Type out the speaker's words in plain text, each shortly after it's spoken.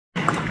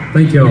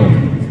Thank y'all.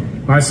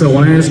 All right, so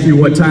when I ask you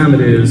what time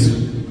it is,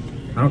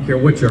 I don't care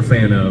what you're a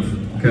fan of,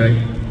 okay?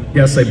 You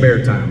gotta say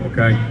bear time,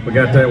 okay? We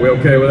got that? We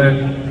okay with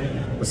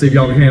that? Let's see if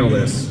y'all can handle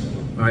this.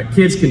 All right,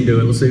 kids can do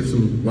it. Let's see if a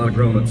lot of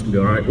grown-ups can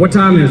do it. All right, what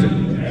time is it?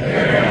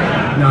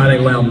 Yeah. No, it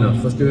ain't loud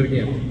enough. Let's do it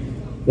again.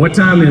 What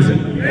time is it?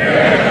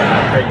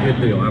 Yeah. Okay,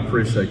 good deal. I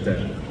appreciate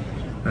that.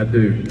 I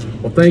do.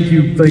 Well, thank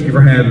you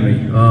for having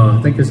me. I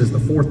think this is the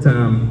 4th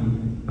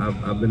time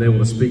I've been able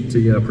to speak to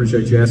you. I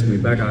appreciate you asking me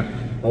back.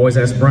 I always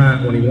ask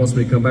Bryant when he wants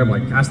me to come back. I'm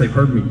like, gosh, they've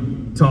heard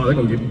me talk. They're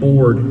gonna get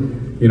bored.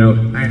 You know,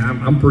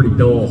 I'm pretty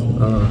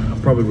dull. I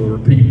probably will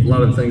repeat a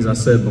lot of the things I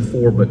said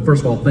before. But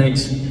first of all,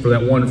 thanks for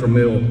that wonderful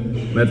meal,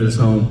 Methodist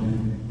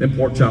Home. Them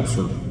pork chops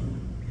were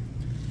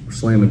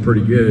slamming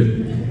pretty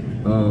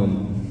good.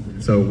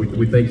 So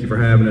we thank you for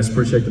having us.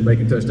 Appreciate the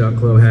Macon Touchdown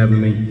Club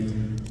having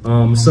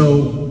me.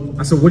 So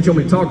I said, what do you want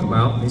me to talk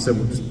about? And he said,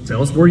 well, just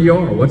tell us where you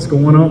are, what's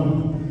going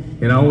on.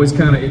 And I always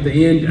kind of, at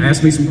the end,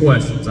 ask me some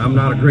questions. I'm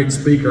not a great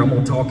speaker. I'm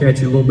going to talk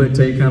at you a little bit,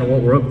 tell you kind of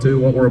what we're up to,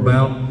 what we're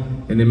about,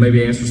 and then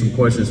maybe answer some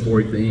questions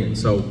for you at the end.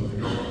 So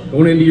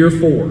going into year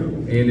 4,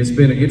 and it's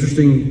been an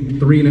interesting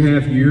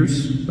 3.5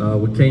 years.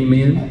 We came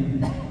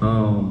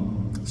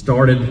in,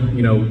 started,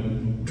 you know,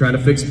 trying to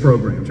fix a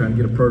program, trying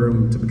to get a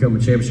program to become a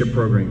championship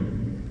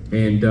program.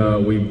 And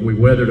we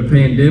weathered a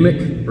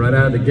pandemic right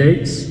out of the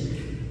gates.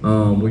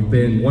 We've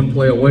been one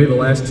play away the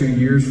last 2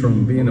 years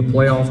from being a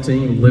playoff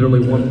team,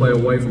 literally one play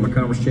away from a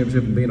conference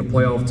championship and being a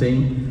playoff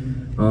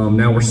team.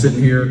 Now we're sitting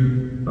here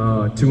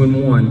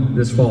 2-1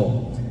 this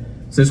fall.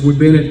 Since we've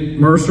been at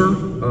Mercer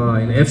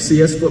in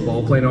FCS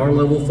football, playing our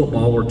level of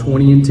football, we're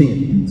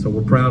 20-10. So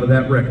we're proud of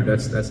that record.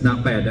 That's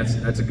not bad.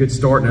 That's a good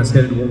start, and that's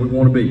headed where we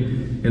want to be.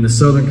 In the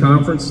Southern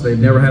Conference, they've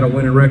never had a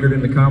winning record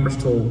in the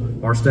conference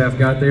till our staff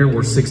got there.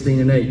 We're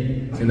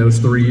 16-8 in those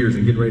 3 years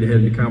and getting ready to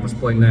head into conference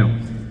play now.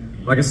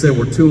 Like I said,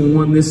 we're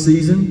 2-1 this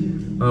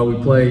season.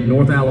 We played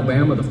North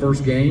Alabama the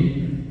first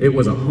game. It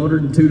was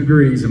 102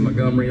 degrees in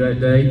Montgomery that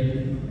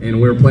day,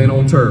 and we were playing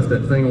on turf.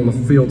 That thing on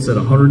the field said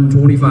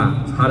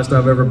 125. Hottest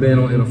I've ever been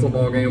in a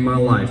football game in my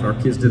life. Our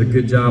kids did a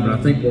good job, and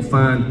I think we'll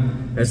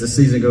find as the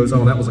season goes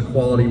on, that was a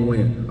quality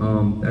win.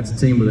 That's a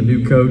team with a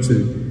new coach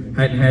who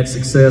hadn't had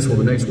success. Well,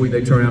 the next week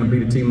they turn out and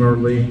beat a team in our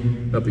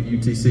league up at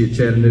UTC at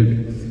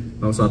Chattanooga.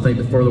 So I think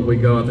the further we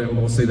go, I think we're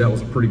going to see that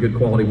was a pretty good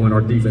quality win.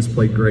 Our defense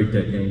played great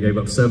that game. Gave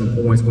up 7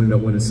 points. We ended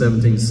up winning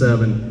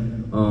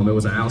 17-7. It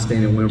was an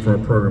outstanding win for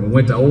our program. We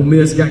went to Ole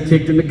Miss, got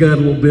kicked in the gut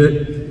a little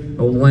bit.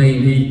 Old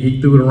Lane, he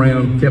threw it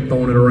around, kept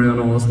throwing it around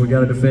on us. We got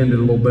to defend it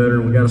a little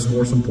better, and we got to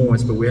score some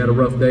points. But we had a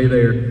rough day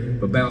there.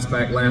 But bounced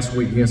back last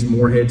week against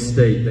Morehead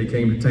State. They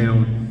came to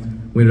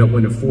town. We ended up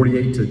winning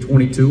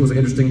 48-22. It was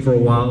interesting for a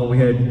while.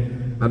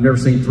 I've never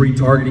seen 3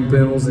 targeting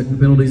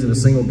penalties in a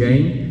single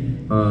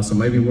game. So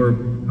maybe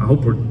I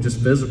hope we're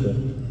just physical.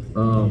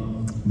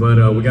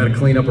 But we got to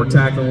clean up our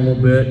tackling a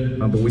little bit.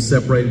 But we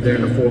separated there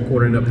in the 4th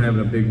quarter, ended up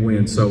having a big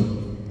win. So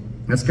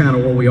that's kind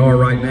of where we are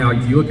right now.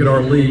 If you look at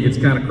our league, it's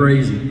kind of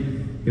crazy.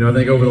 You know, I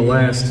think over the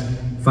last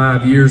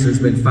 5 years, there's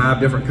been 5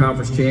 different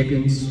conference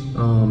champions.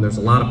 There's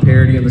a lot of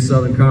parity in the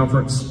Southern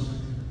Conference.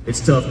 It's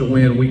tough to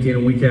win week in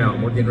and week out.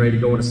 We're getting ready to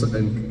go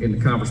into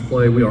conference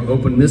play. We are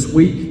open this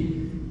week.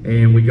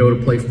 And we go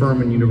to play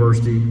Furman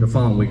University the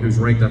following week, who's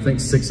ranked, I think,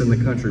 6th in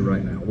the country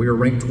right now. We are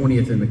ranked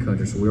 20th in the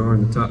country, so we are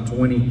in the top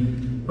 20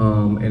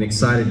 and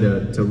excited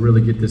to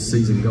really get this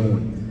season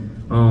going.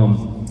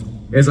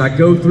 As I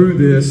go through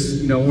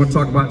this, you know, I want to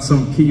talk about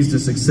some keys to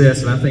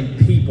success, and I think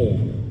people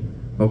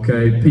are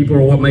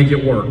what make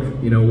it work.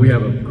 You know, we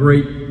have a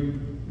great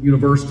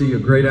university, a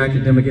great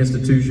academic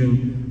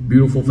institution,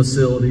 beautiful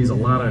facilities,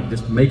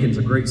 Macon's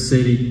a great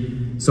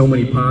city, so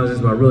many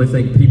positives, but I really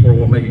think people are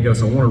what make it go.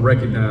 So I want to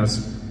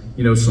recognize,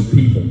 you know, some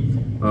people.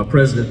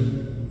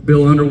 President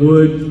Bill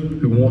Underwood,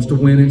 who wants to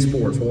win in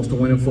sports, wants to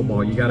win in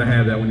football. You got to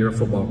have that when you're a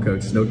football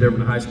coach. It's no different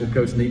than a high school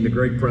coach needing a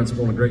great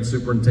principal and a great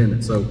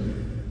superintendent. So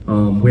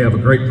we have a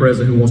great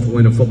president who wants to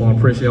win in football. I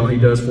appreciate all he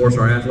does for us.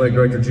 Our athletic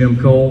director, Jim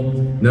Cole,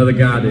 another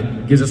guy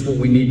that gives us what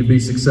we need to be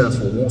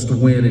successful, wants to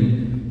win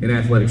in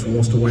athletics,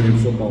 wants to win in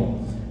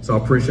football. So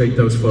I appreciate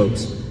those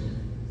folks.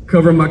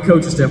 Covering my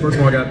coaching staff, first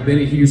of all, I got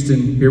Benny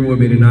Houston here with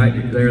me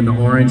tonight, there in the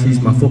orange.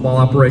 He's my football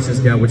operations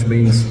guy, which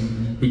means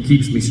he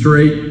keeps me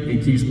straight, he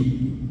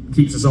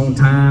keeps us on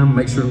time,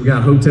 make sure we got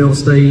a hotel to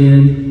stay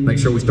in, make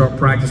sure we start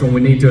practice when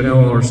we need to and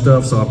all our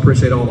stuff, so I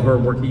appreciate all the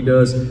hard work he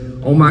does.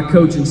 On my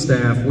coaching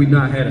staff, we've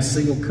not had a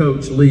single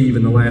coach leave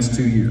in the last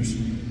 2 years.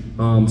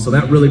 So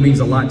that really means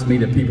a lot to me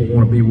that people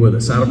want to be with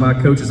us. Out of my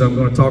coaches I'm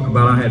going to talk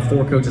about, I had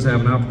 4 coaches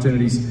having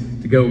opportunities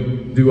to go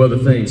do other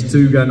things.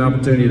 2 got an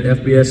opportunity at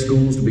FBS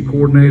schools to be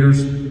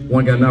coordinators.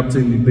 1 got an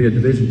opportunity to be a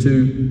Division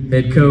II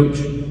head coach.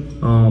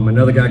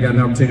 Another guy got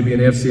an opportunity to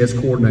be an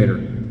FCS coordinator.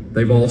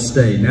 They've all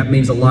stayed, and that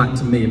means a lot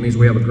to me. It means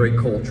we have a great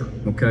culture,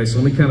 okay? So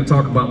let me kind of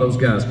talk about those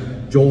guys.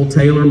 Joel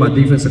Taylor, my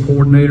defensive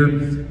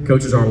coordinator,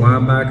 coaches our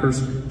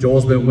linebackers.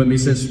 Joel's been with me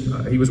since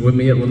he was with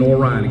me at Lenore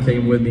Ryan. He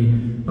came with me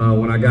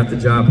when I got the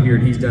job here,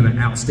 and he's done an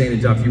outstanding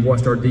job. If you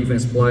watched our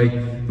defense play,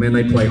 man,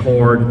 they play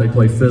hard, they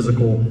play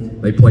physical,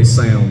 they play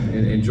sound.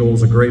 And and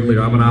Joel's a great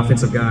leader. I'm an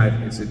offensive guy.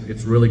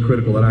 It's really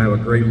critical that I have a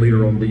great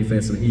leader on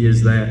defense, and he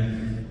is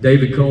that.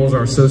 David Cole's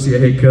our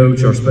associate head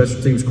coach, our special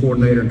teams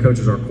coordinator, and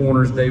coaches our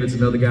corners. David's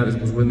another guy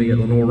that was with me at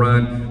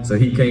Lenoir-Rhyne, so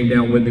he came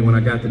down with me when I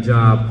got the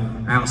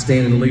job.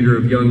 Outstanding leader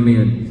of young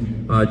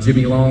men.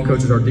 Jimmy Long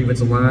coaches our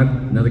defensive line,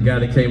 another guy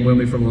that came with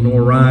me from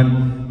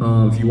Lenoir-Rhyne.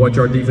 If you watch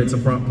our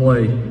defensive front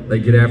play, they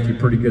get after you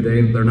pretty good.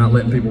 They're not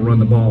letting people run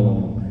the ball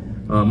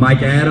on them.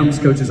 Mike Adams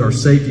coaches our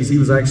safeties. He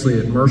was actually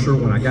at Mercer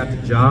when I got the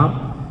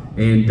job,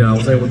 and I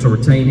was able to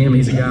retain him.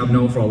 He's a guy I've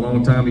known for a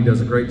long time. He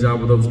does a great job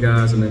with those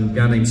guys. And then a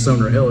guy named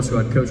Sumner Ellis, who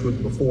I'd coached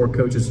with before,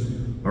 coaches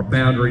our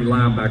boundary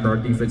linebacker, our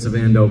defensive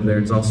end over there,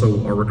 and is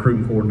also our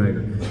recruiting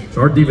coordinator.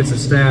 So our defensive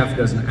staff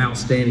does an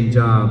outstanding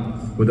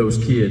job with those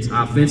kids.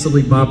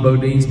 Offensively, Bob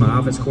Bodine's my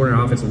offensive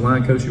coordinator, offensive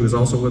line coach, who was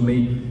also with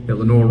me at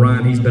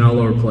Lenoir-Rhyne. He's been all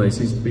over the place.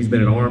 He's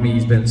been at Army,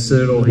 he's been at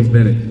Citadel, he's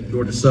been at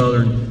Georgia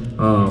Southern.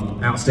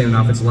 Outstanding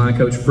offensive line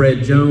coach.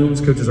 Fred Jones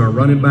coaches our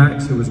running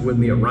backs, who was with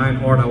me at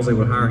Reinhardt. I was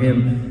able to hire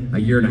him a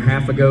year and a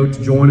half ago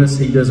to join us.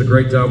 He does a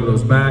great job with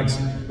those backs.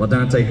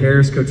 LaDante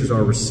Harris coaches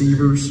our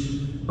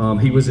receivers.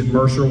 He was at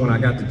Mercer when I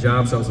got the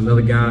job, so that was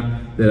another guy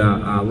that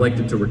I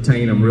elected to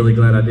retain. I'm really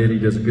glad I did. He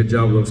does a good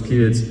job with those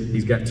kids.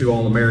 He's got 2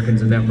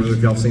 All-Americans in that room.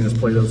 If y'all seen us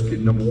play those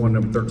kids, number 1,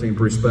 number 13,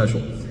 pretty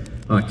special.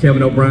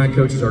 Kevin O'Brien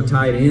coaches our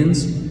tight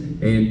ends,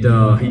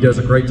 and he does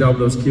a great job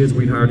with those kids.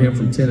 We hired him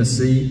from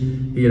Tennessee.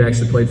 He had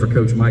actually played for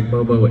Coach Mike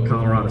Bobo at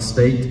Colorado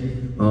State.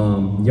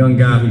 Young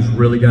guy who's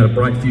really got a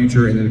bright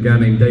future, and then a guy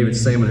named David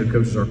Salmon who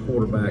coaches our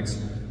quarterbacks.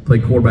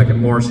 Played quarterback at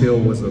Mars Hill,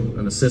 was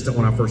an assistant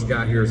when I first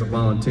got here as a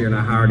volunteer, and I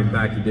hired him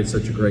back. He did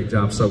such a great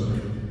job. So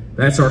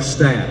that's our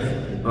staff.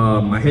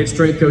 My head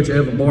strength coach,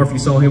 Evan Barr, if you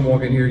saw him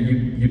walk in here,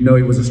 you'd know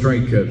he was a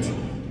strength coach.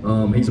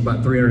 He's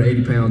about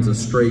 380 pounds, a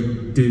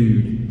straight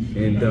dude,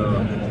 and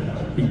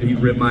he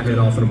ripped my head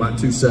off in about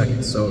 2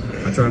 seconds. So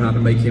I try not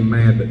to make him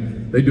mad,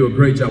 but they do a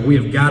great job. We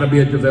have got to be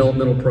a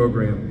developmental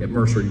program at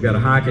Mercer. You've got a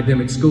high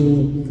academic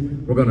school.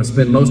 We're going to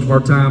spend most of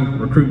our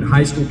time recruiting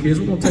high school kids.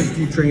 We're going to take a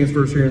few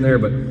transfers here and there,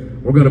 but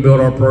we're going to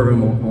build our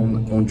program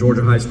on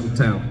Georgia high school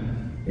talent.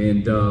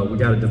 And we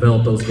got to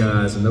develop those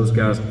guys, and those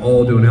guys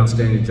all do an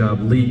outstanding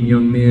job leading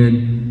young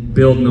men,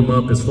 building them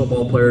up as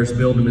football players,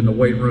 building them in the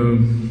weight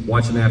room,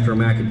 watching after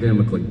them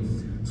academically.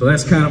 So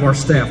that's kind of our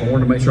staff. I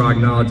wanted to make sure I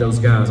acknowledge those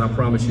guys. I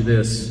promise you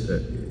this,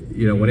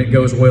 when it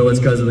goes well, it's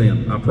because of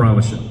them. I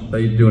promise you.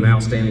 They do an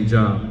outstanding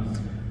job.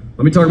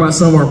 Let me talk about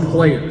some of our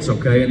players,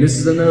 okay? And this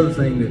is another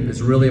thing that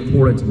is really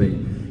important to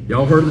me.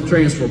 Y'all heard of the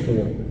transfer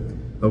portal,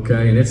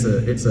 okay? And it's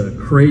a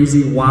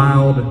crazy,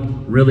 wild,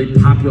 really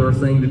popular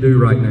thing to do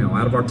right now.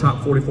 Out of our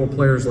top 44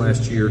 players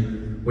last year,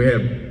 we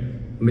had,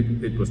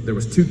 there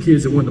was 2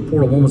 kids that went in the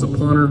portal. One was a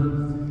punter.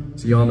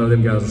 So y'all know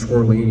them guys are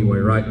squirrely anyway,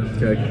 right?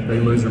 Okay, they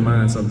lose their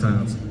mind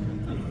sometimes.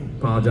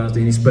 Apologize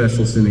to any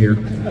specialists in here,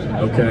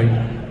 okay?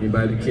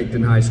 Anybody that kicked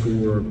in high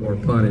school or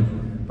punted.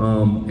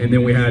 And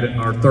then we had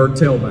our 3rd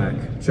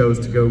tailback, chose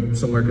to go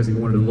somewhere because he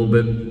wanted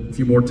a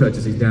few more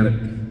touches. He's down at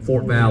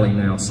Fort Valley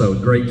now, so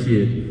great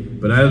kid.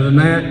 But other than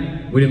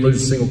that, we didn't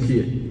lose a single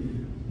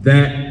kid.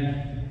 That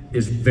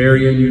is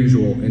very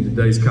unusual in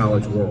today's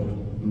college world,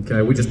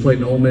 okay? We just played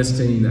an Ole Miss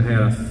team that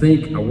had, I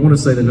want to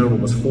say the number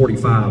was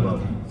 45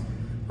 of them.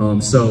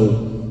 So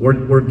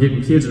we're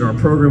getting kids in our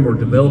program, we're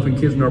developing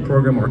kids in our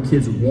program. Our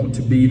kids want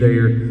to be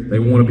there, they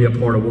want to be a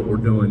part of what we're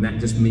doing. That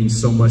just means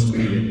so much to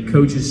me. That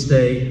coaches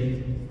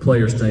stay,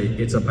 players stay.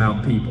 It's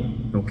about people,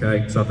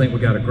 okay? So I think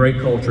we got a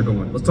great culture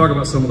going. Let's talk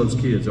about some of those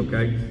kids,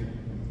 okay?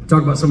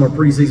 Talk about some of our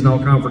preseason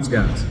all-conference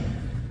guys.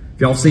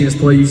 If y'all seen us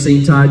play, you've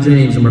seen Ty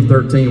James, number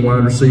 13,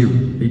 wide receiver.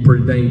 He's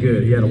pretty dang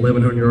good. He had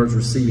 1,100 yards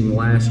receiving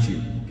last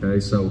year, okay?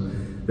 So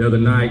the other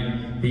night,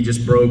 he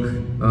just broke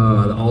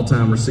the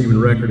all-time receiving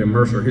record in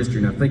Mercer history,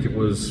 and I think it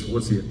was,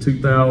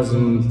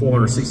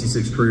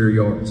 2,466 career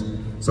yards.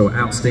 So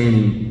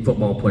outstanding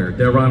football player.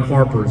 Deron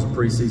Harper is a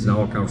preseason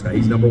all-conference guy.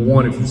 He's number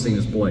 1 if you've seen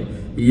us play.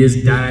 He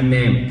is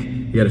dynamic.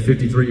 He had a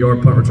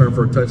 53-yard punt return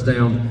for a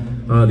touchdown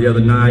the other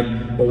night.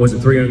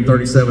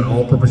 337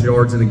 all-purpose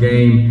yards in the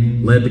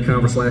game. Led the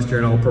conference last year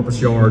in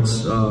all-purpose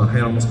yards.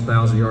 Had almost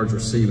 1,000 yards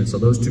receiving. So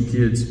those 2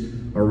 kids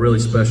are really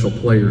special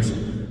players.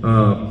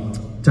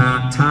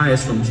 Ty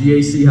is from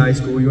GAC High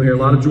School. You're going to hear a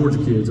lot of Georgia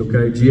kids,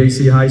 okay?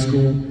 GAC High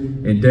School,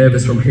 and Dev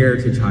is from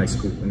Heritage High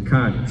School in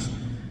Conyers.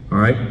 All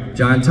right?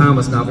 John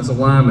Thomas, an offensive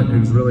lineman,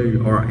 who's really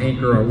our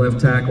anchor, our left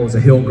tackle, is a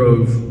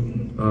Hillgrove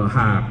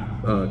High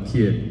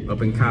kid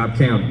up in Cobb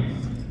County.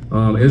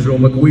 Israel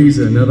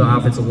McWeeza, another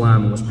offensive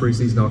lineman, was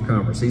preseason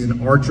all-conference. He's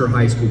an Archer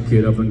High School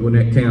kid up in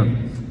Gwinnett County.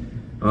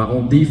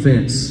 On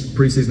defense,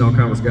 preseason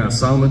all-conference guy,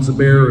 Solomon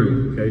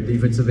Zaberu, okay,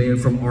 defensive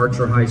end from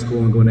Archer High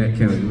School in Gwinnett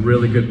County.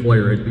 Really good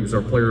player. He was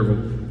our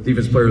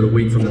defense player of the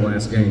week from the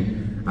last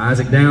game.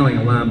 Isaac Dowling,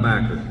 a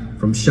linebacker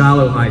from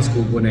Shiloh High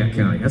School, Gwinnett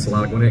County. That's a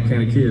lot of Gwinnett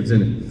County kids,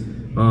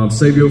 isn't it?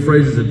 Savio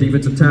Frazier's a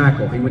defensive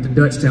tackle. He went to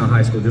Dutchtown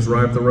High School, just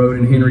right up the road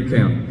in Henry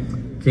County.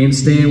 Ken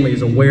Stanley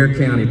is a Ware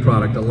County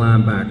product, a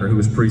linebacker who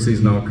was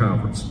preseason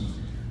all-conference.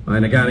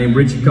 And a guy named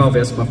Richie Coffey,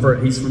 that's my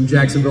first, he's from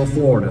Jacksonville,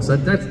 Florida. So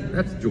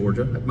that's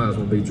Georgia. That might as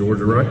well be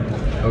Georgia, right?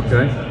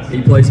 Okay.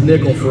 He plays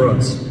nickel for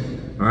us.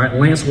 All right,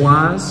 Lance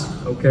Wise,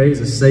 okay, is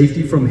a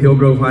safety from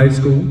Hillgrove High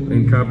School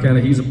in Cobb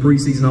County. He's a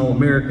preseason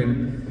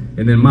All-American.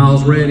 And then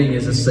Miles Redding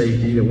is a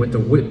safety that went to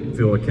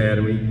Whitfield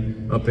Academy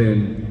up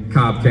in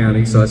Cobb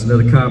County. So that's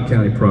another Cobb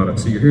County product.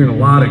 So you're hearing a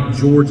lot of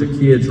Georgia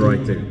kids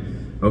right there,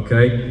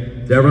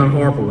 okay? Devon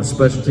Harper was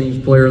Special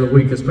Teams Player of the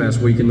Week this past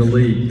week in the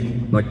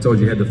league. Like I told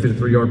you, he had the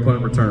 53-yard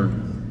punt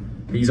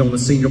return. He's on the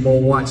Senior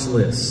Bowl watch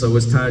list. So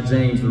is Ty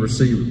James, the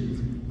receiver.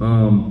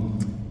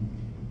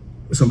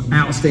 Some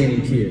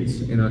outstanding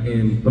kids. And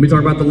let me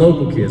talk about the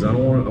local kids. I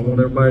want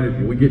everybody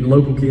to, we're getting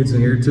local kids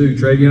in here too.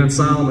 Travion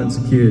Solomon's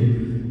a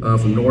kid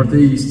from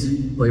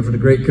Northeast. Played for the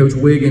great Coach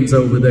Wiggins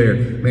over there.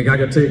 Man, I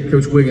got to tell you,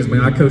 Coach Wiggins,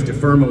 man, I coached at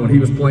Furman when he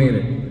was playing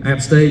at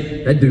App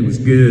State. That dude was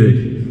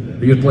good.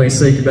 He was playing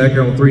safety back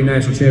there on 3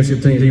 national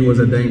championship teams. He was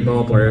a dang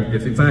ball player.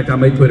 If in fact, I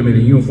may put him in a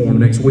uniform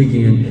next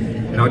weekend,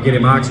 and I'll get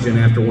him oxygen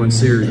after one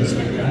series.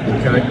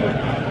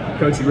 Okay?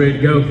 Coach, you ready to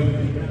go?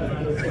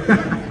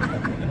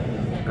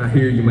 I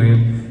hear you,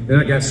 man. Then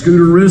I got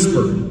Scooter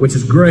Risper, which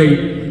is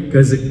great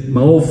because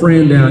my old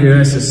friend down here,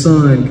 that's his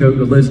son, the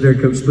legendary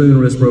Coach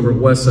Spoon Risper over at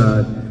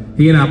Westside.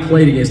 He and I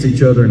played against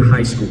each other in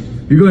high school.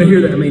 You're going to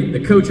hear that. I mean, the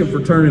coaching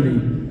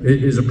fraternity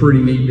is a pretty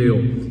neat deal.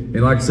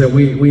 And like I said,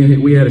 we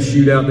had a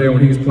shootout there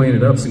when he was playing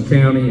at Upson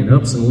County and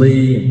Upson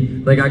Lee.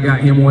 And I think I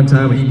got him one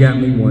time and he got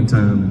me one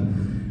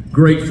time.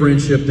 Great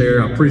friendship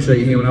there. I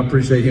appreciate him, and I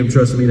appreciate him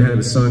trusting me to have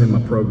his son in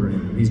my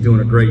program. He's doing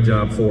a great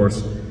job for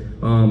us.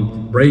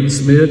 Braden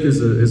Smith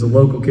is a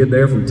local kid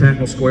there from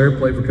Tattnall Square,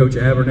 played for Coach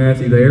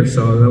Abernathy there,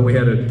 so I know we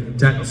had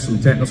some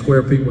Tattnall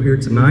Square people here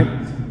tonight,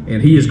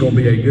 and he is going to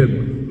be a good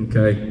one,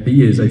 okay?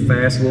 He is a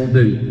fast little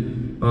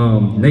dude.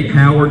 Nate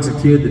Howard's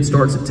a kid that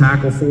starts at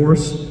tackle for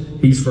us.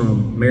 He's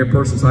from Mayor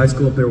Persons High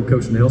School up there with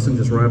Coach Nelson,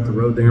 just right up the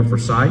road there in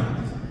Forsyth.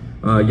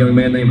 A young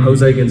man named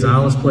Jose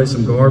Gonzalez plays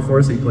some guard for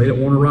us. He played at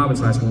Warner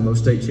Robins High School in those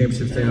state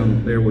championships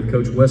down there with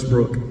Coach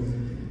Westbrook.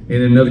 And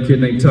then another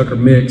kid named Tucker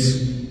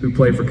Mix, who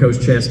played for Coach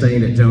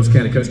Chastain at Jones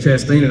County. Coach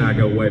Chastain and I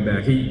go way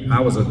back. I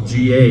was a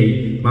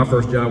GA. My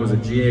first job was a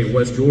GA at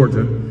West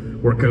Georgia,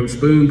 where Coach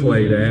Spoon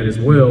played at as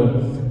well,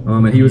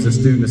 and he was a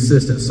student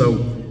assistant.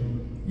 So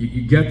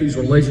you get these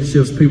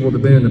relationships, people that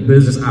have been in the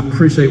business. I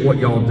appreciate what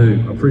y'all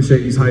do. I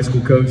appreciate these high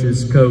school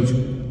coaches. Coach,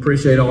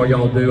 appreciate all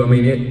y'all do. I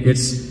mean,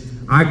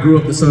 I grew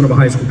up the son of a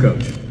high school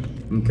coach.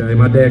 Okay,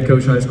 my dad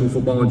coached high school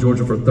football in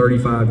Georgia for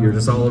 35 years.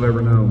 That's all I've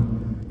ever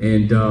known.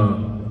 And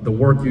the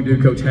work you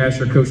do, Coach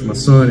Hasher, coached my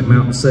son at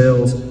Mountain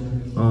Sales.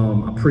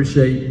 I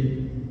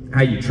appreciate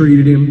how you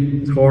treated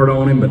him. It's hard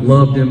on him, but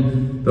loved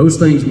him. Those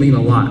things mean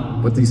a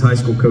lot, what these high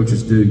school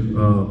coaches do,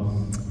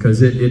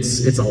 because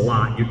it's a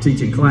lot. You're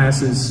teaching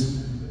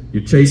classes,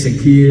 you're chasing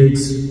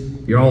kids,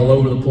 you're all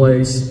over the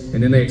place,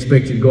 and then they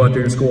expect you to go out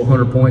there and score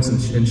 100 points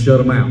and shut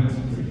them out.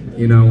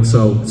 You know,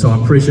 so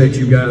I appreciate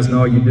you guys and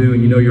all you do,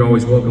 and you know you're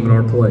always welcome at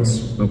our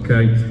place,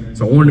 okay?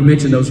 So I wanted to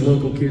mention those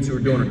local kids who are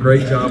doing a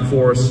great job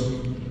for us.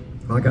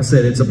 Like I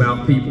said, it's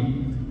about people.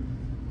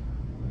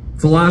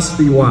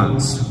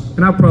 Philosophy-wise,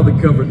 and I've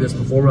probably covered this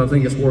before, but I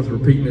think it's worth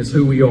repeating, is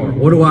who we are.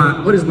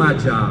 What is my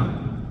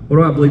job? What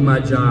do I believe my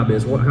job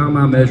is? How am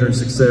I measuring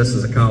success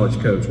as a college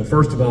coach? Well,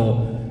 first of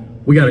all,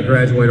 we got to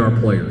graduate our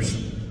players.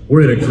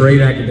 We're at a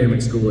great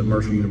academic school at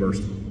Mercer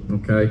University,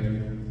 okay?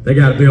 They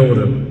got to be able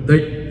to,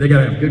 they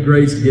got to have good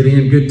grades to get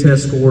in, good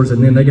test scores,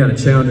 and then they got to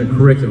challenge their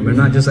curriculum. They're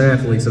not just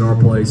athletes at our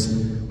place.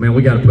 Man,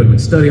 we got to put them in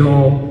study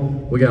hall.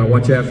 We got to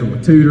watch after them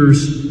with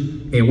tutors.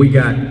 And we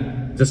got,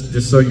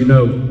 just so you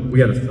know, we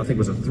got, I think it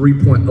was a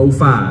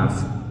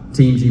 3.05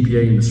 team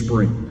GPA in the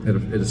spring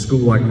at a school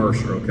like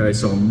Mercer, okay?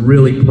 So I'm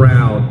really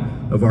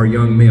proud of our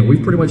young men.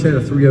 We've pretty much had a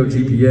 3.0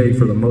 GPA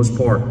for the most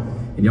part.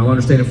 And y'all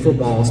understand in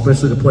football,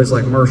 especially at a place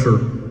like Mercer,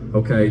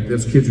 okay,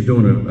 those kids are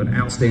doing an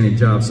outstanding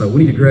job. So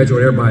we need to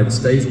graduate everybody that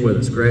stays with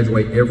us,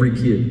 graduate every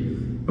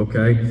kid,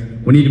 okay?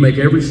 We need to make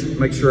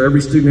sure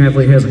every student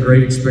athlete has a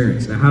great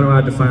experience. Now, how do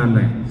I define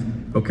that?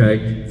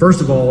 Okay, first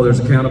of all, there's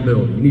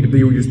accountability. You need to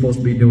be where you're supposed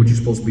to be, doing what you're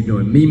supposed to be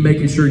doing. Me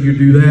making sure you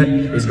do that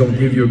is going to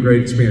give you a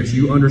great experience.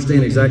 You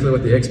understand exactly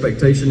what the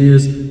expectation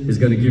is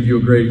going to give you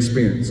a great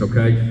experience,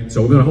 okay?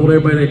 So we're going to hold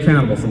everybody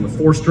accountable, from the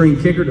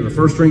 4th-string kicker to the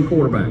 1st-string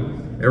quarterback.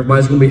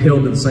 Everybody's going to be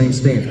held to the same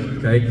standard,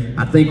 okay?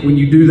 I think when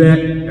you do that,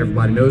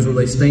 everybody knows where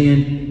they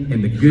stand,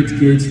 and the good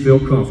kids feel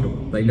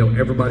comfortable. They know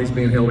everybody's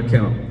being held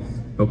accountable,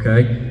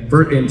 okay?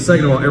 And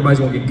second of all, everybody's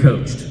going to get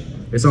coached.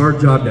 It's our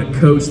job to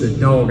coach the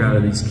dog out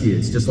of these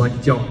kids, just like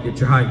y'all at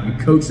your height. You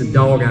coach the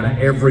dog out of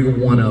every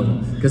one of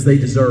them, because they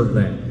deserve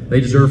that. They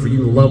deserve for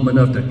you to love them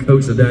enough to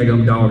coach the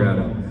daggum dog out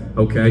of them,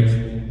 okay?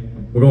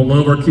 We're going to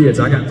love our kids.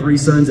 I got 3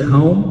 sons at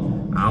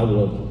home. I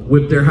will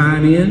whip their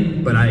hind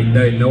end, but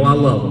they know I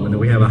love them, and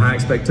we have a high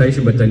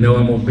expectation, but they know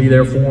I'm going to be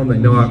there for them. They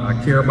know I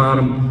care about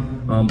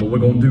them, but we're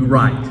going to do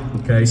right,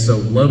 okay? So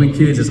loving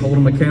kids is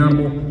holding them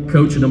accountable,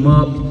 coaching them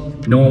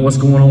up, knowing what's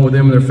going on with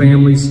them and their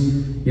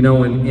families, you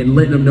know, and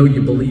letting them know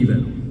you believe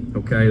in them,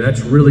 okay?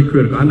 That's really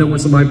critical. I know when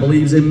somebody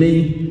believes in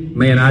me,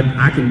 man,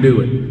 I can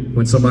do it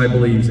when somebody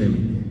believes in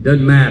me.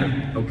 Doesn't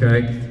matter, okay?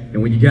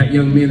 And when you got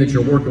young men that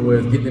you're working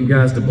with, getting them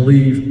guys to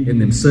believe in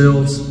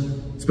themselves,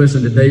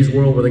 especially in today's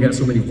world where they got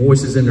so many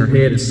voices in their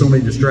head and so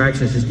many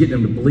distractions, just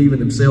getting them to believe in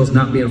themselves,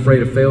 not being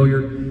afraid of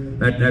failure,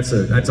 that's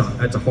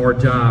a hard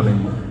job,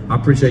 and I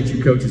appreciate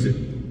you coaches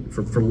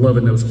for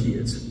loving those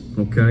kids,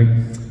 okay?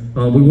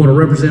 We want to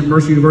represent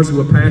Mercer University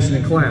with passion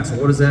in class. So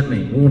what does that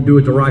mean? We want to do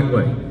it the right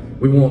way.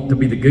 We want to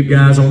be the good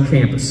guys on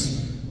campus,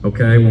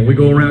 okay? When we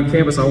go around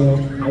campus, I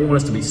want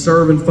us to be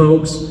serving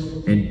folks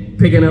and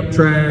picking up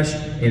trash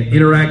and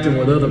interacting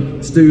with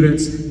other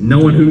students,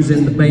 knowing who's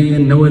in the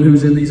band, knowing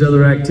who's in these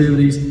other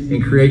activities,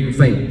 and creating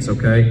fans,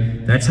 okay?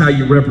 That's how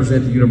you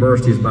represent the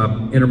university, is by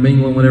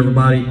intermingling with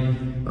everybody,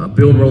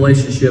 building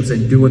relationships,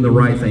 and doing the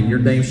right thing. Your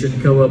name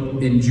shouldn't come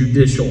up in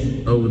judicial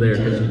over there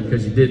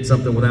because you did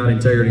something without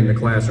integrity in the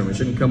classroom. It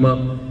shouldn't come up,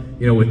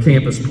 you know, with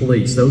campus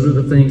police. Those are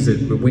the things that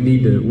we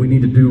need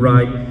to do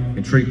right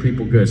and treat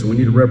people good. So we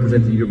need to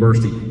represent the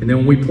university. And then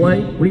when we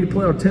play, we need to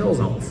play our tails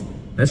off.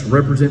 That's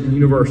representing the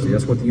university.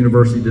 That's what the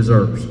university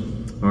deserves.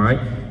 All right?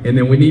 And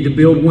then we need to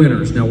build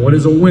winners. Now, what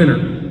is a winner?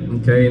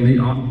 Okay,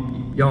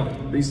 and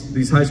y'all,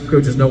 these high school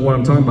coaches know what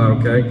I'm talking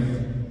about, okay?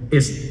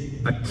 It's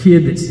a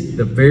kid that's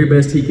the very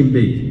best he can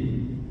be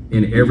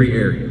in every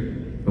area,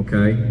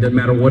 okay? Doesn't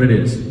matter what it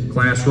is.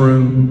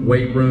 Classroom,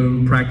 weight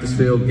room, practice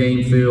field,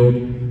 game field,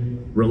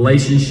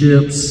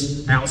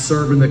 relationships, out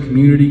serving the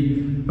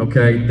community,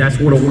 okay? That's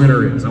what a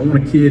winner is. I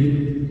want a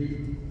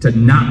kid to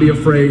not be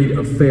afraid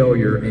of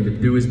failure and to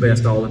do his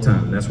best all the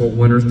time. That's what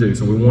winners do.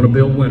 So we want to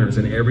build winners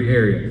in every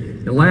area.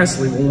 And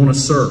lastly, we want to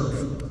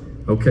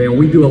serve, okay? And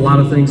we do a lot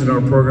of things in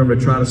our program to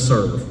try to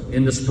serve.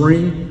 In the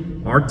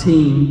spring, our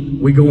team,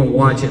 we go and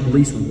watch at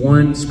least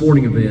one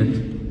sporting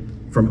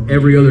event from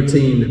every other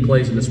team that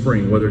plays in the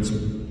spring, whether it's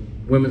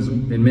women's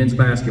and men's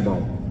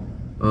basketball,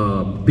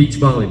 beach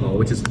volleyball,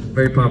 which is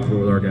very popular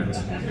with our guys,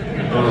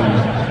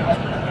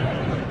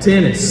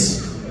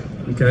 tennis,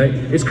 okay?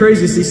 It's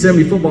crazy to see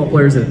 70 football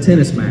players at a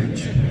tennis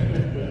match.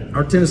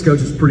 Our tennis coach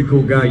is a pretty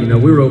cool guy, you know.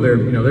 We were over there,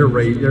 you know, they're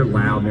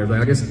loud and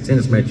everything. I guess a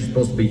tennis match is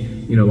supposed to be,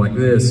 you know, like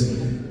this.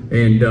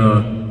 And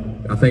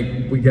I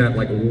think we got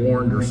like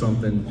warned or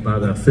something by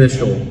the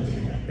official,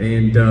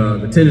 and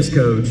the tennis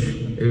coach,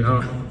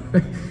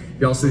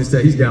 y'all see this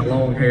guy, he's got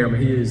long hair. I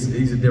mean,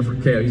 he's a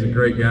different cat. He's a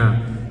great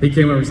guy. He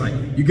came over, he's like,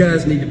 you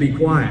guys need to be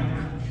quiet.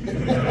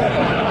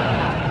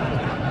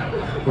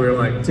 We were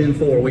like,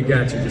 10-4, we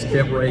got you. Just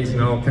kept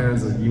raising all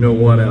kinds of, you know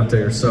what, out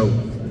there. So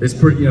it's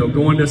pretty, you know,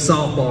 going to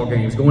softball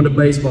games, going to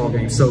baseball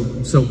games.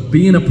 So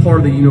being a part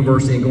of the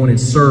university and going and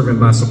serving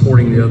by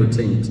supporting the other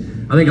teams.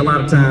 I think a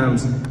lot of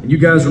times, and you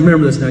guys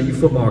remember this now, you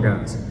football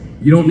guys,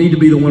 you don't need to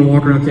be the one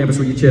walking around campus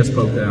with your chest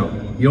poked out.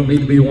 You don't need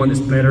to be the one that's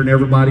better than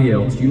everybody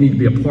else. You need to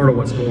be a part of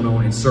what's going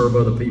on and serve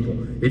other people.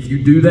 If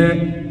you do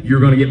that,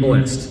 you're going to get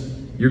blessed.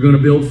 You're going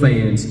to build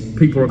fans.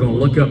 People are going to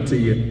look up to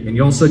you, and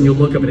all of a sudden you'll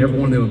look up and every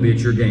one of them will be at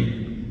your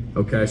game.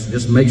 Okay, so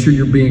just make sure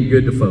you're being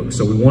good to folks.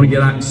 So we want to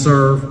get out and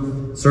serve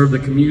the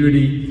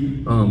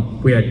community.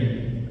 We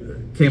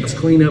had campus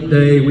cleanup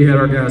day. We had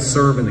our guys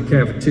serve in the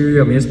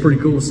cafeteria. I mean, it's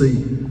pretty cool to see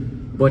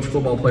a bunch of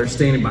football players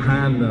standing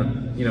behind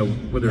the, you know,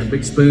 with their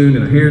big spoon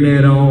and a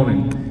hairnet on,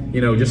 and, you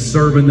know, just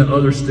serving the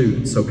other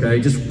students, okay?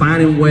 Just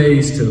finding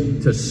ways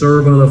to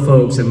serve other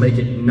folks and make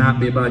it not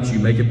be about you,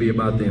 make it be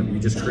about them. You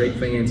just create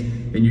fans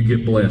and you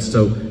get blessed.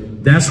 So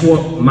that's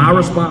what my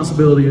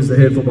responsibility as the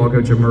head football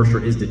coach at Mercer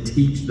is, to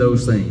teach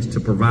those things, to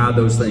provide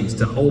those things,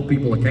 to hold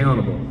people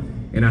accountable.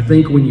 And I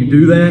think when you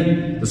do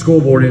that, the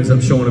scoreboard ends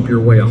up showing up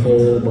your way a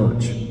whole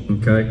bunch,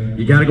 okay?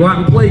 You gotta go out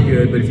and play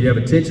good, but if you have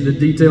attention to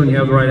detail and you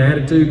have the right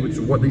attitude, which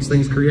is what these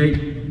things create,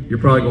 you're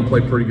probably gonna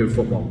play pretty good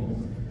football.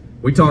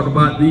 We talk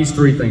about these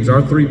three things,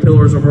 our three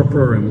pillars of our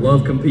program: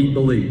 love, compete,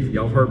 believe.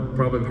 Y'all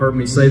probably heard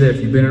me say that.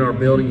 If you've been in our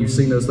building, you've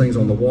seen those things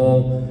on the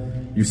wall.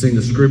 You've seen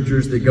the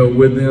scriptures that go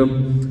with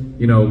them.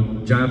 You know,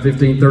 John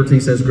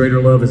 15:13 says,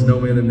 greater love is no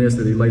man than this,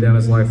 that he laid down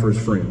his life for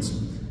his friends.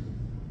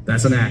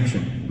 That's an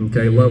action,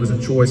 okay? Love is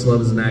a choice,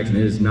 love is an action.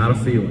 It is not a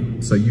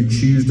feeling. So you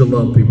choose to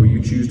love people,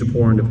 you choose to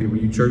pour into people,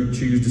 you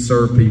choose to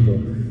serve people.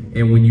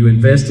 And when you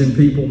invest in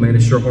people, man,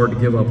 it's sure hard to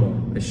give up on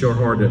them. It's sure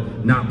hard to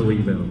not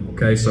believe in them,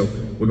 okay? So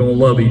we're gonna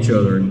love each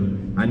other,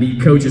 and I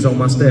need coaches on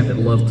my staff that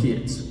love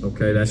kids,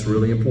 okay? That's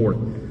really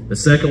important. The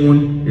second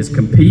one is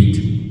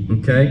compete,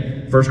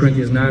 okay? 1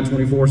 Corinthians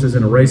 9:24 says,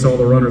 in a race all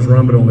the runners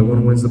run, but only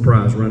one wins the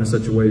prize. Run in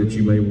such a way that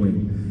you may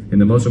win. And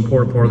the most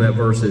important part of that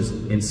verse is,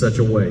 in such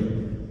a way.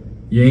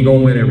 You ain't gonna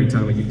win every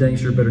time, and you dang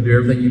sure better do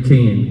everything you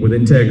can with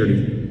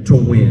integrity to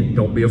win.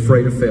 Don't be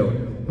afraid of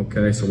failure,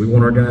 okay? So we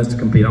want our guys to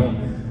compete.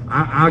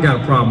 I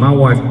got a problem. My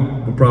wife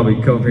will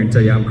probably come up here and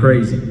tell you I'm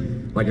crazy.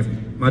 Like if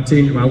my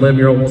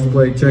 11-year-old wants to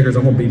play checkers,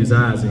 I'm gonna beat his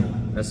eyes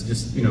in. That's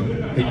just, you know,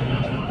 he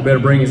better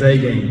bring his A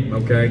game,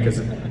 okay? Because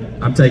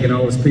I'm taking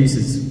all his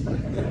pieces.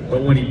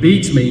 But when he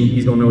beats me,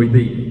 he's gonna know he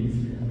beat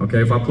me. Okay,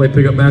 if I play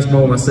pickup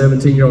basketball with my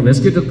 17-year-old, let's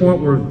get to the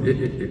point where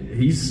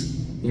he's,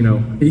 you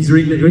know, he's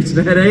reaching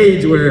that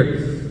age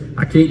where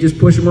I can't just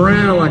push him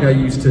around like I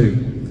used to.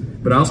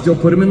 But I'll still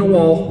put him in the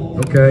wall,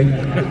 okay?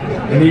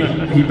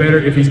 And he better,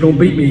 if he's going to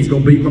beat me, he's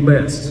going to beat my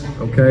best,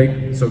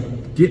 okay? So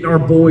getting our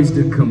boys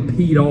to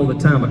compete all the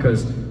time,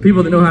 because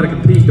people that know how to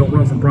compete don't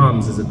run from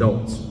problems as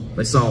adults.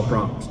 They solve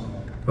problems,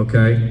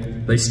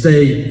 okay? They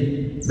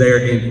stay there,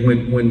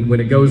 and when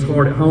it goes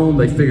hard at home,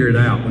 they figure it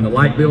out. When the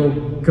light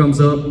bill comes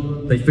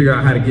up, they figure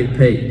out how to get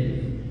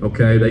paid,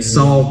 okay? They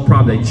solve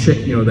problems,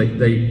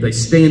 they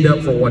stand up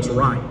for what's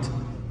right,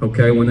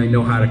 okay, when they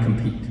know how to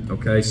compete,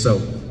 okay?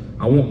 So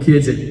I want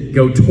kids that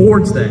go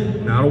towards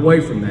that, not away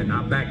from that,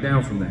 not back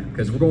down from that.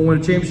 Because if we're going to win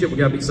a championship, we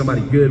got to beat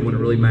somebody good when it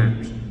really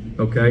matters,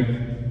 okay?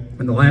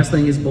 And the last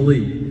thing is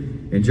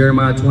believe. And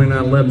Jeremiah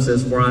 29:11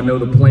 says, "For I know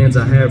the plans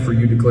I have for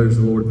you, declares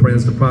the Lord,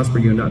 plans to prosper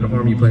you and not to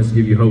harm you, plans to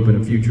give you hope in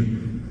the future."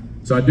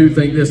 So I do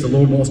think this, the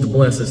Lord wants to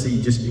bless us.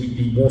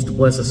 He wants to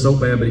bless us so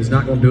bad, but he's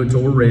not going to do it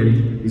until we're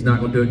ready. He's not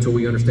going to do it until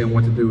we understand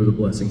what to do with the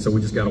blessing. So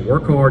we just got to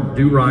work hard,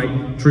 do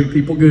right, treat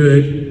people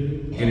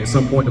good, and at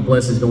some point the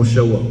blessing is going to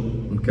show up.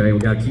 Okay, we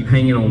got to keep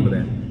hanging on to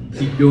that.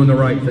 Keep doing the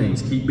right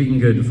things. Keep being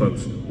good to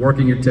folks.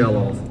 Working your tail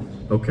off.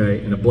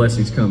 Okay, and the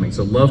blessing's coming.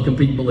 So love,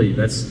 compete, believe.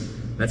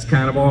 That's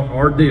kind of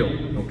our deal.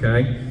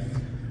 Okay.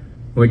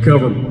 We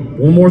cover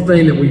one more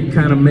thing that we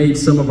kind of made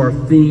some of our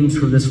themes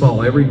for this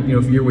fall. Every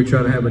year we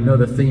try to have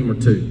another theme or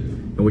two,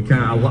 and we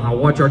I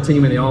watch our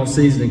team in the off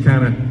season and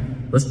kind of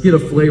let's get a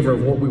flavor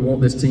of what we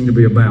want this team to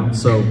be about.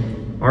 So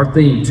our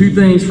theme, 2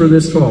 things for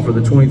this fall for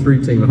the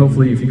 23 team, and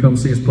hopefully if you come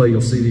see us play,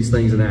 you'll see these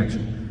things in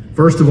action.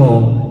 First of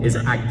all is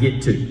I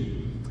get to,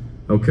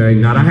 okay?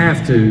 Not I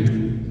have to,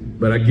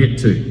 but I get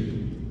to.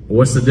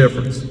 What's the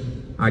difference?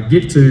 I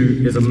get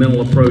to is a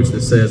mental approach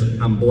that says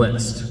I'm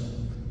blessed,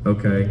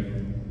 okay?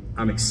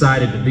 I'm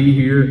excited to be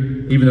here,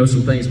 even though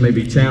some things may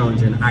be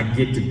challenging, I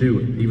get to do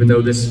it. Even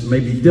though this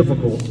may be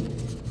difficult,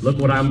 look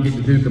what I'm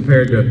getting to do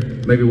compared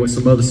to maybe what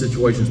some other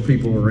situations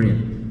people are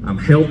in. I'm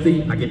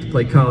healthy, I get to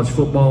play college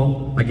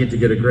football, I get to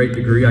get a great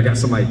degree, I got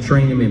somebody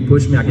training me and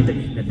push me, I get to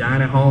eat in a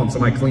dining hall and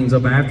somebody cleans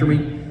up after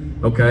me.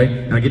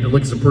 Okay, and I get to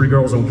look at some pretty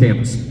girls on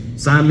campus.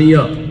 Sign me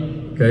up,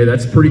 okay?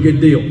 That's a pretty good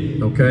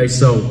deal, okay?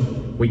 So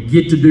we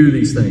get to do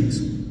these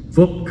things.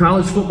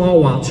 College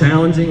football, while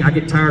challenging, I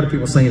get tired of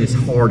people saying it's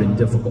hard and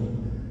difficult,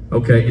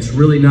 okay? It's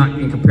really not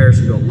in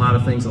comparison to a lot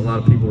of things a lot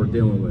of people are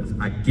dealing with.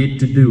 I get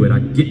to do it. I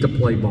get to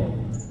play ball,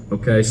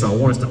 okay? So I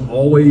want us to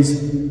always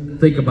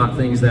think about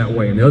things that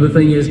way. And the other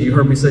thing is, you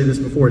heard me say this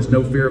before, is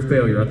no fear of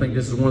failure. I think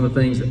this is one of the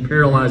things that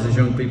paralyzes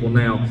young people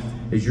now,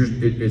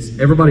 is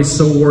everybody's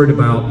so worried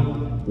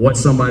about what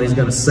somebody's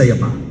going to say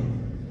about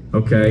it,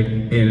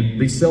 okay? And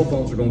these cell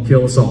phones are going to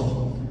kill us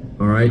all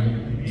right?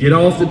 Get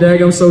off the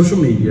daggone social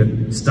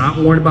media. Stop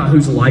worrying about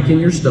who's liking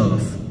your stuff,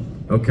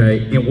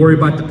 okay? And worry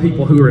about the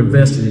people who are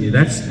invested in you.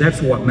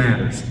 That's what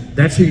matters.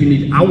 That's who you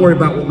need. I worry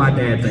about what my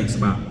dad thinks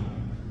about me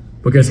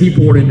because he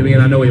poured into me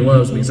and I know he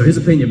loves me, so his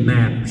opinion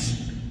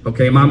matters,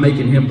 okay? Am I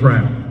making him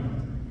proud,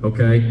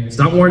 okay?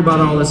 Stop worrying about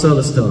all this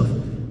other stuff.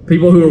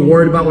 People who are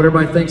worried about what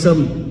everybody thinks of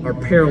them are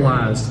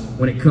paralyzed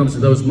when it comes to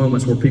those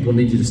moments where people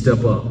need you to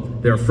step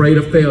up. They're afraid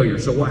of failure.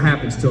 So what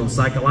happens to them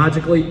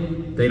psychologically?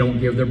 They don't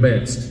give their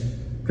best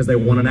because they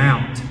want an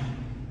out.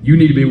 You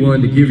need to be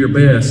willing to give your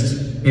best,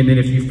 and then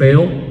if you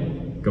fail,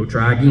 go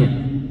try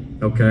again,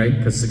 okay?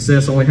 Because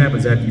success only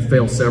happens after you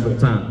fail several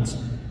times.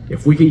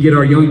 If we can get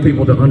our young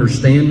people to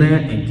understand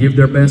that and give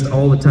their best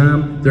all the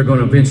time, they're going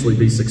to eventually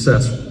be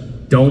successful.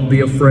 Don't be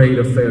afraid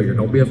of failure.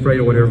 Don't be afraid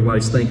of what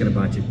everybody's thinking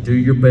about you. Do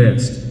your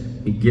best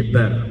and get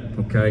better,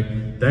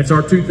 okay? That's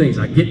our 2 things.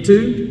 I get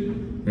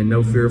to and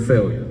no fear of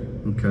failure,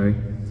 okay?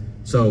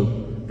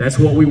 So that's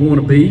what we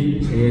want to be,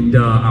 and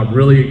I'm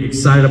really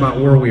excited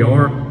about where we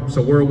are.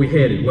 So where are we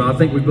headed? Well, I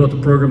think we've built a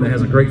program that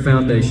has a great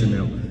foundation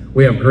now.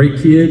 We have great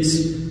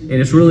kids, and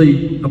it's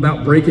really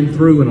about breaking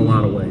through in a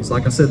lot of ways.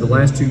 Like I said, the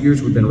last 2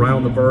 years we've been right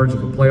on the verge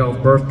of a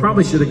playoff berth.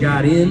 Probably should have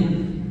got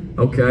in,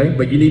 okay,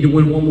 but you need to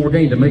win one more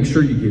game to make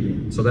sure you get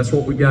in. So that's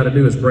what we've got to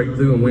do, is break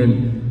through and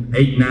win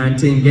 8, 9,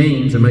 10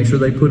 games and make sure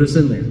they put us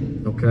in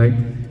there, okay?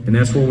 And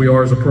that's where we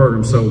are as a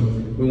program. So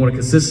we want to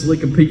consistently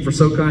compete for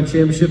SoCon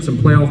championships and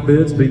playoff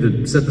bids,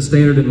 set the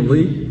standard in the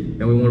league,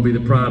 and we want to be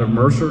the pride of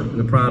Mercer and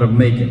the pride of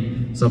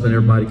Macon, something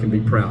everybody can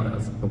be proud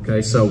of,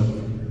 okay? So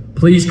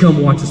please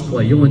come watch us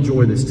play. You'll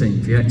enjoy this team.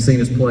 If you haven't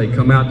seen us play,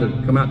 come out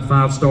to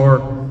 5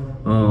 Star.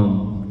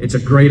 It's a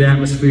great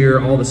atmosphere,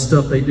 all the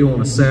stuff they do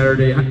on a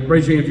Saturday.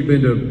 Raise your hand if you've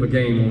been to a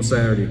game on a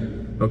Saturday.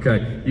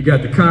 Okay, you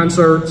got the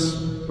concerts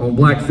on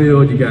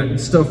Blackfield, you got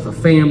stuff for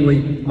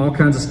family, all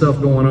kinds of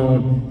stuff going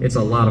on. It's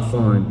a lot of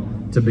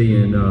fun to be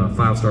in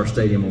 5 Star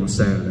Stadium on a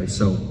Saturday.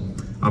 So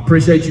I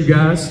appreciate you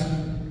guys.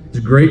 It's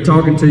great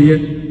talking to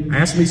you.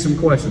 Ask me some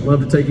questions.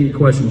 Love to take any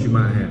questions you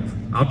might have.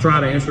 I'll try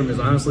to answer them as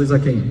honestly as I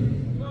can.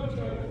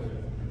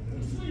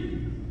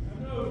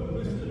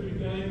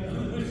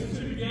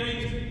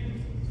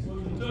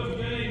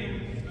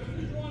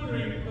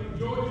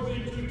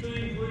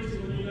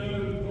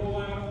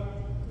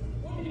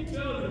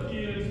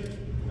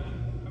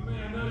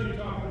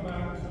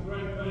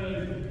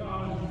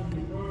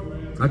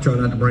 I try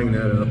not to bring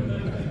that up.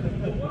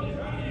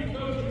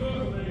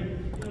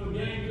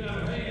 Games out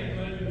of hand,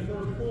 maybe in the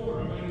first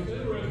quarter. I mean, it's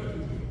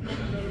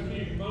interesting to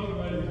keep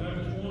motivated.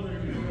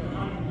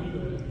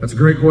 That's a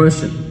great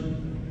question.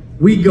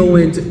 We go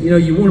into,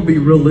 you want to be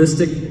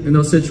realistic in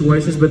those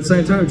situations, but at the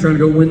same time, you're trying to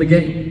go win the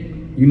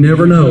game. You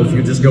never know if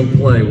you just go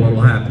play what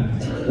will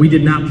happen. We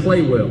did not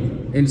play well,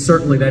 and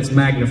certainly that's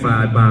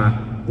magnified by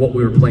what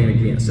we were playing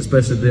against,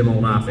 especially them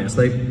on offense.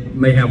 They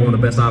may have one of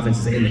the best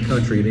offenses in the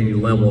country at any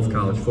level of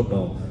college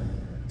football.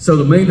 So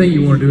the main thing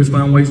you want to do is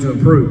find ways to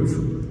improve,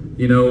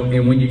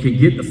 and when you can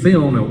get the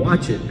film and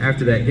watch it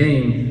after that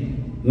game,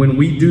 when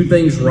we do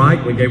things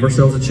right, we gave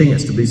ourselves a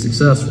chance to be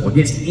successful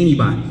against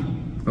anybody,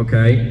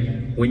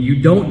 okay? When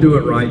you don't do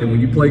it right, and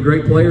when you play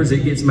great players,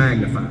 it gets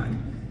magnified.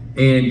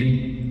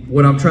 And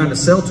what I'm trying to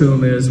sell to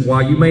them is,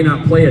 while you may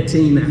not play a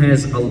team that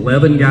has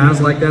 11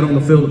 guys like that on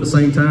the field at the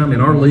same time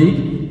in our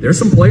league, there's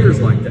some players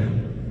like that.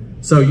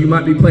 So you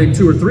might be playing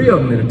 2 or 3 of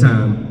them at a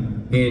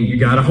time, and you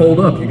got to hold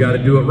up, you got to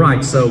do it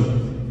right. So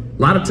a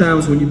lot of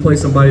times when you play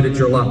somebody that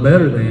you're a lot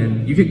better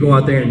than, you could go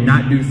out there and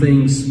not do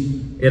things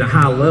at a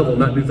high level,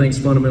 not do things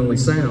fundamentally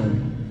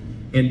sound,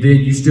 and then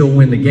you still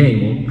win the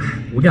game.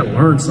 Well, we got to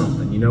learn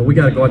something, we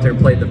got to go out there and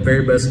play at the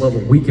very best level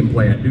we can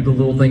play at, do the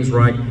little things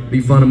right, be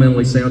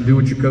fundamentally sound, do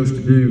what you're coached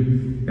to do.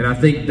 And I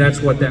think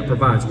that's what that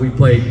provides. We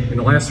played, in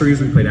the last 3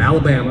 years, we played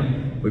Alabama,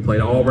 we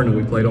played Auburn, and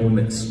we played Ole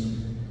Miss,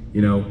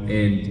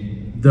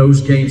 and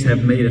those games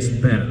have made us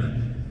better,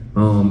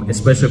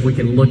 especially if we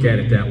can look at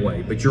it that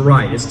way. But you're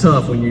right, it's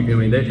tough when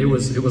it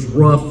was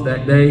rough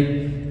that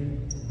day.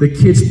 The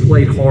kids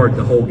played hard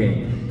the whole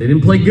game. They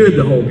didn't play good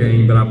the whole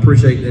game, but I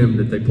appreciate them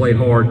that they played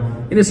hard.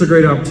 And it's a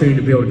great opportunity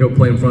to be able to go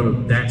play in front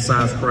of that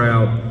size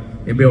crowd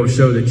and be able to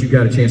show that you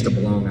got a chance to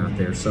belong out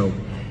there. So,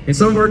 and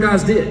some of our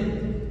guys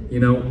did,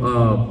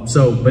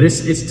 but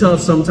it's tough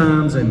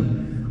sometimes,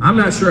 and I'm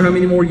not sure how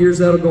many more years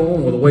that'll go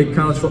on with the way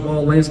college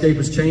football landscape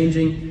is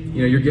changing.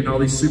 You're getting all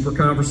these super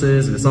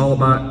conferences, and it's all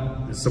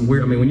about some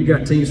weird, when you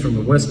got teams from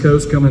the West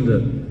Coast coming to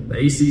the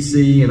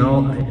ACC and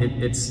all,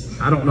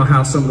 I don't know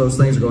how some of those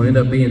things are going to end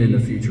up being in the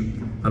future.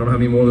 I don't know how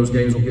many more of those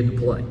games we'll get to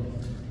play.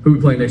 Who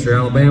we playing next year?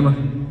 Alabama?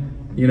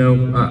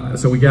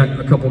 So we got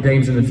a couple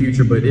games in the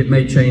future, but it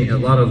may change. A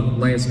lot of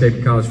landscape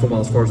of college football,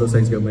 as far as those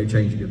things go, may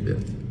change a good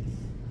bit.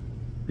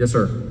 Yes,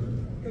 sir.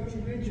 Coach,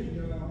 you mentioned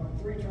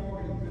 3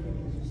 targeting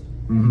penalties.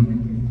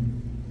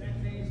 That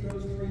means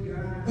those 3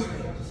 guys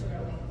have to set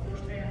out the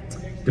first half of the next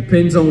game.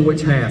 Depends on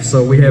which half.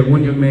 So we had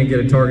one young man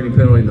get a targeting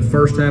penalty in the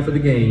first half of the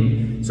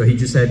game, so he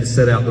just had to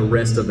set out the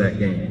rest of that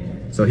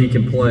game, so he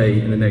can play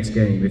in the next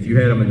game. If you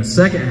had him in the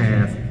second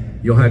half,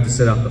 you'll have to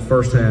set out the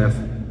first half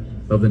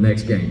of the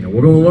next game. Now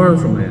we're going to learn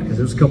from that, because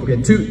there's a couple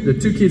games. The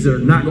 2 kids that are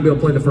not going to be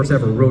able to play the first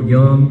half are real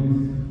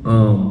young,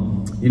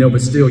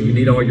 but still you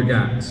need all your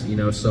guys,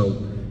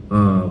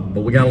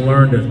 but we got to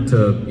learn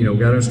to we got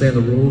to understand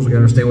the rules. We got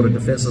to understand what a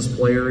defenseless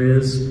player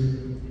is.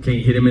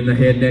 Can't hit him in the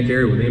head, neck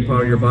area with any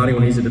part of your body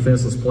when he's a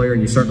defenseless player,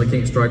 and you certainly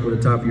can't strike with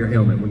the top of your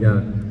helmet. We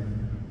got to,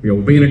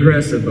 we're being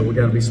aggressive, but we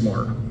got to be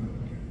smart.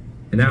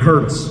 And that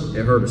hurt us.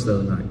 It hurt us the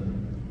other night.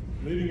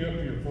 Leading up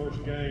to your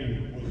first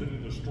game, was it a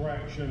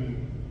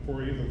distraction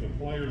for either the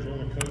players or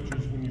the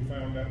coaches when you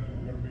found out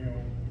you were going to be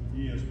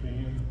on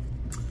ESPN?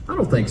 I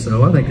don't think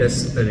so. I think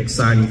that's an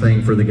exciting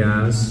thing for the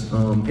guys.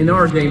 And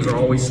our games are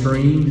always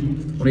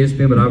streamed on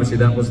ESPN, but obviously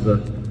that was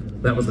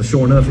the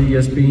shore enough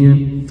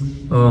ESPN.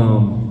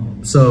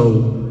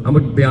 So I'm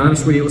gonna be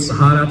honest with you, it was so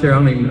hot out there.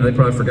 They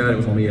probably forgot it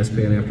was on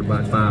ESPN after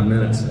about 5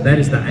 minutes.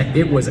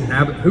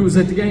 Who was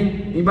at the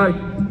game? Anybody?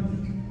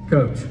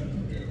 Coach.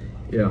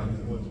 Yeah.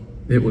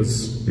 It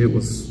was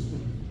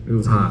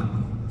hot.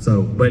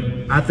 So, but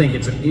I think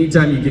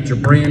anytime you get your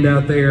brand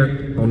out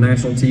there on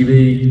national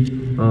TV,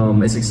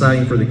 it's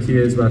exciting for the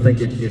kids, but I think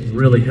it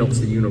really helps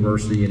the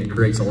university, and it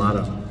creates a lot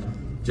of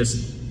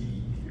just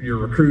your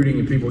recruiting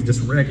and people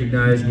just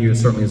recognizing you. It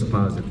certainly is a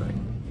positive thing.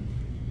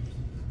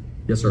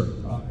 Yes, sir.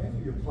 Any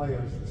of your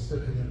players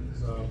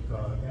recipients of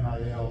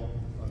NIL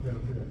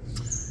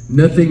benefits?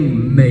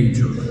 Nothing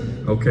major.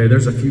 Okay,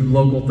 there's a few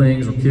local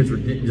things where kids are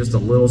getting just a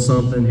little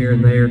something here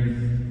and there.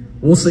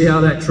 We'll see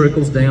how that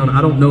trickles down. I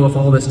don't know if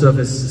all this stuff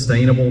is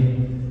sustainable,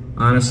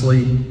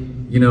 honestly.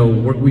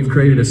 We've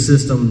created a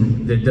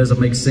system that doesn't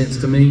make sense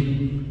to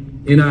me.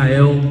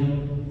 NIL,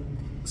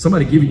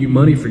 somebody giving you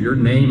money for your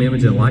name,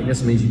 image, and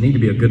likeness means you need to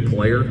be a good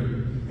player.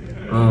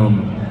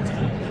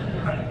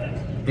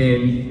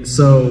 And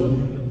so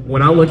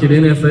when I look at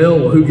NFL,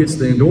 well, who gets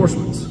the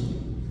endorsements?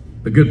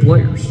 The good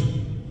players.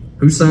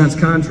 Who signs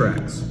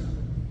contracts?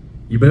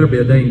 You better be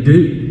a dang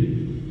dude.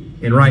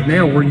 And right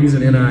now we're using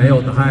NIL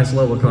at the highest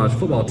level of college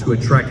football to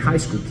attract high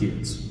school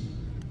kids.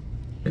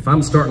 If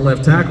I'm starting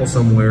left tackle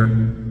somewhere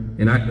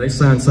and they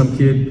sign some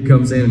kid who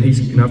comes in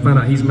and I find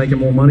out he's making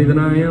more money than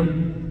I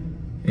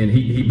am, and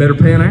he better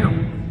pan out.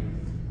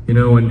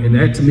 And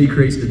that to me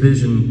creates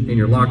division in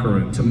your locker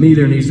room. To me,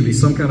 there needs to be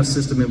some kind of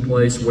system in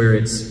place where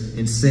it's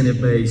incentive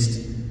based.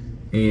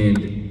 And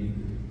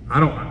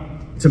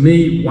to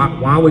me,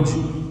 why would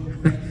you?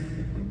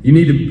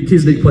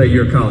 Kids need to play a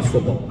year of college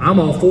football. I'm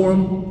all for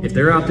them. If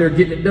they're out there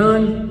getting it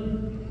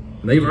done,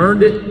 and they've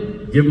earned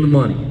it, give them the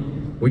money.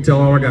 We tell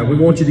all our guys, we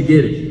want you to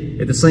get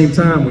it. At the same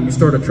time, when you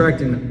start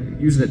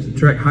using it to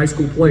attract high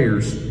school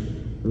players,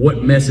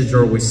 what message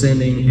are we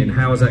sending and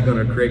how is that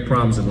going to create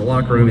problems in the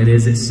locker room, and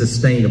is it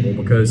sustainable?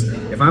 Because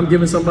if I'm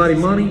giving somebody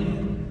money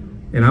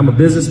and I'm a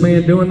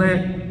businessman doing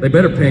that, they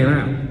better pan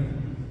out.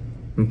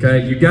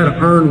 Okay, you got to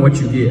earn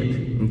what you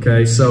get.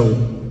 Okay, so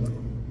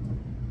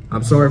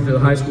I'm sorry for the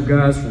high school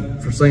guys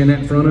for saying that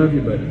in front of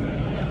you, but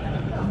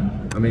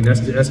I mean,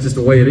 that's just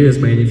the way it is,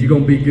 man. If you're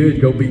going to be good,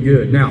 go be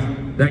good. Now,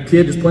 that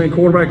kid that's playing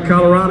quarterback in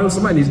Colorado,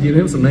 somebody needs to give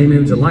him some name,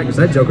 image, and likeness.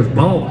 That joker's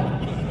balling.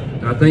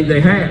 And I think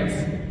they have.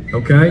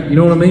 Okay, you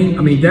know what I mean?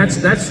 I mean,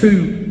 that's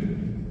who,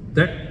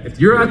 if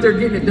you're out there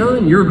getting it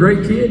done, you're a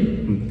great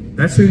kid,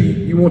 that's who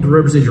you want to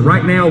represent you.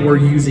 Right now, we're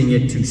using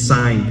it to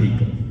sign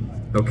people,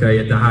 okay,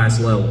 at the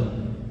highest level.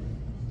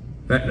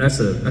 That's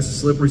a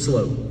slippery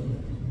slope.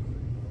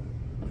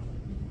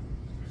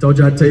 Told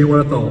you I'd tell you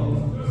what I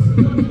thought.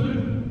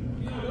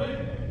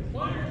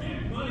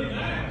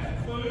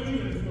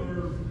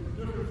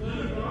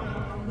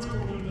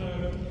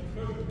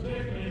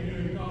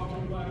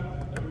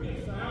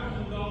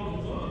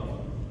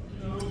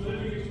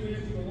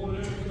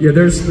 Yeah,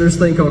 there's a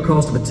thing called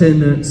cost of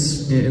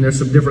attendance, and there's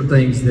some different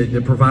things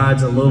that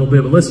provides a little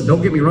bit. But listen,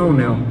 don't get me wrong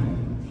now.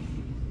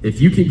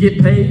 If you can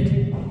get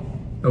paid,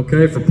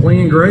 okay, for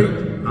playing great,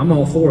 I'm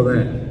all for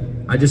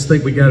that. I just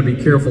think we got to be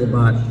careful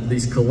about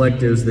these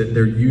collectives that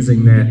they're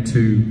using that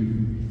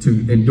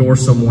to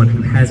endorse someone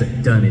who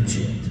hasn't done it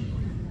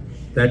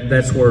yet.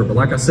 That's where. But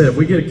like I said, if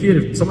we get a kid,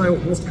 if somebody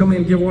wants to come in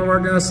and give one of our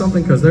guys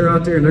something because they're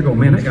out there and they're going,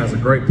 man, that guy's a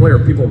great player,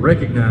 people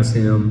recognize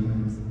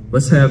him.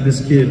 Let's have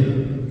this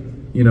kid,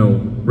 you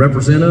know,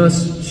 represent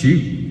us,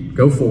 shoot,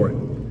 go for it.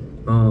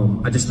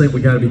 I just think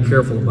we got to be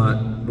careful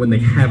about when they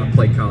haven't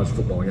played college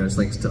football. I just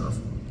think it's tough.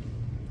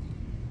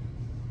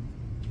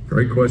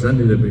 Great question. I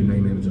knew there'd be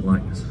name, image, and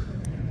likeness.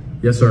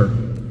 Yes, sir.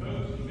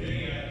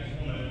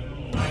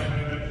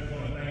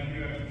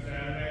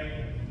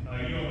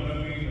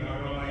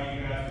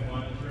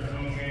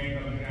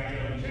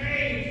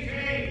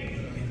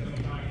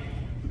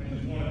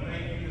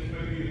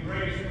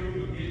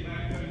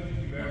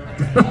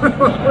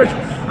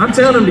 I'm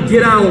telling them to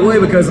get out of the way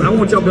because I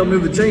want y'all to be able to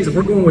move the chains. If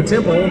we're going with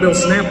tempo, I want to be able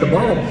to snap the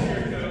ball.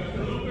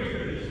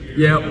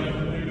 Yep.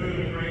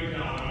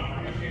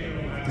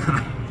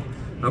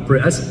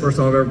 That's the first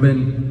time I've ever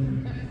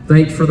been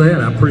thanked for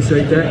that. I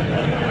appreciate that.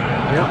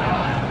 Yep.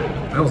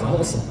 That was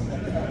awesome.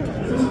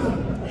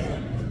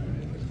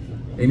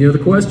 Any other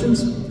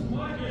questions?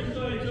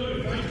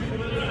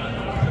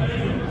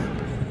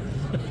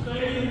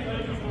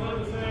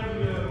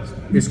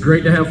 It's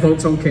great to have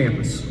folks on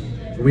campus.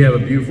 We have a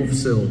beautiful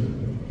facility.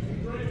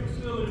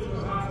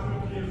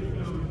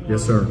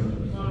 Yes, sir.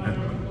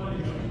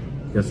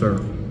 Yes, sir.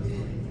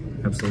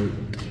 Absolutely.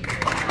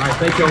 All right,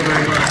 thank you all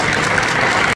very much.